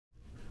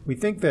We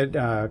think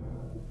that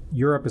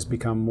Europe has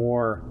become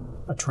more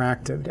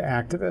attractive to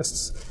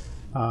activists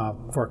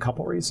for a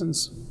couple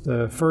reasons.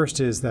 The first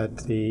is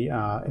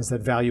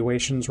that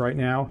valuations right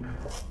now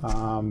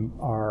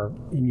are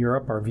in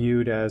Europe are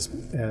viewed as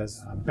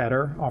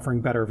better,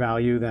 offering better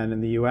value than in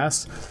the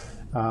U.S.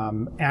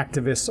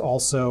 Activists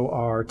also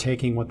are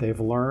taking what they've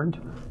learned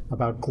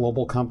about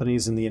global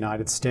companies in the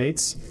United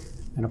States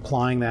and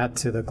applying that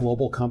to the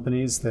global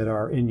companies that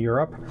are in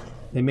Europe.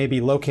 They may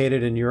be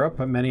located in Europe,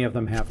 but many of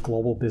them have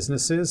global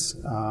businesses,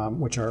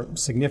 which are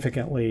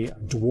significantly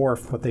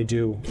dwarf what they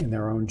do in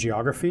their own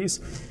geographies.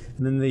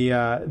 And then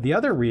the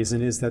other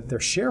reason is that their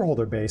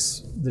shareholder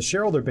base, the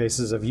shareholder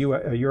bases of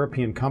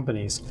European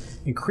companies,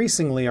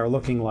 increasingly are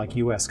looking like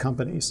U.S.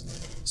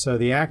 companies. So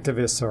the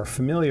activists are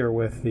familiar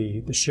with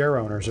the share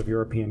owners of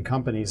European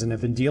companies and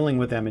have been dealing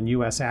with them in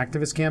U.S.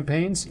 activist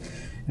campaigns.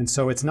 And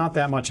so it's not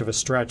that much of a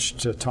stretch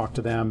to talk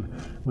to them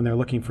when they're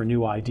looking for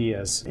new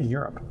ideas in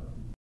Europe.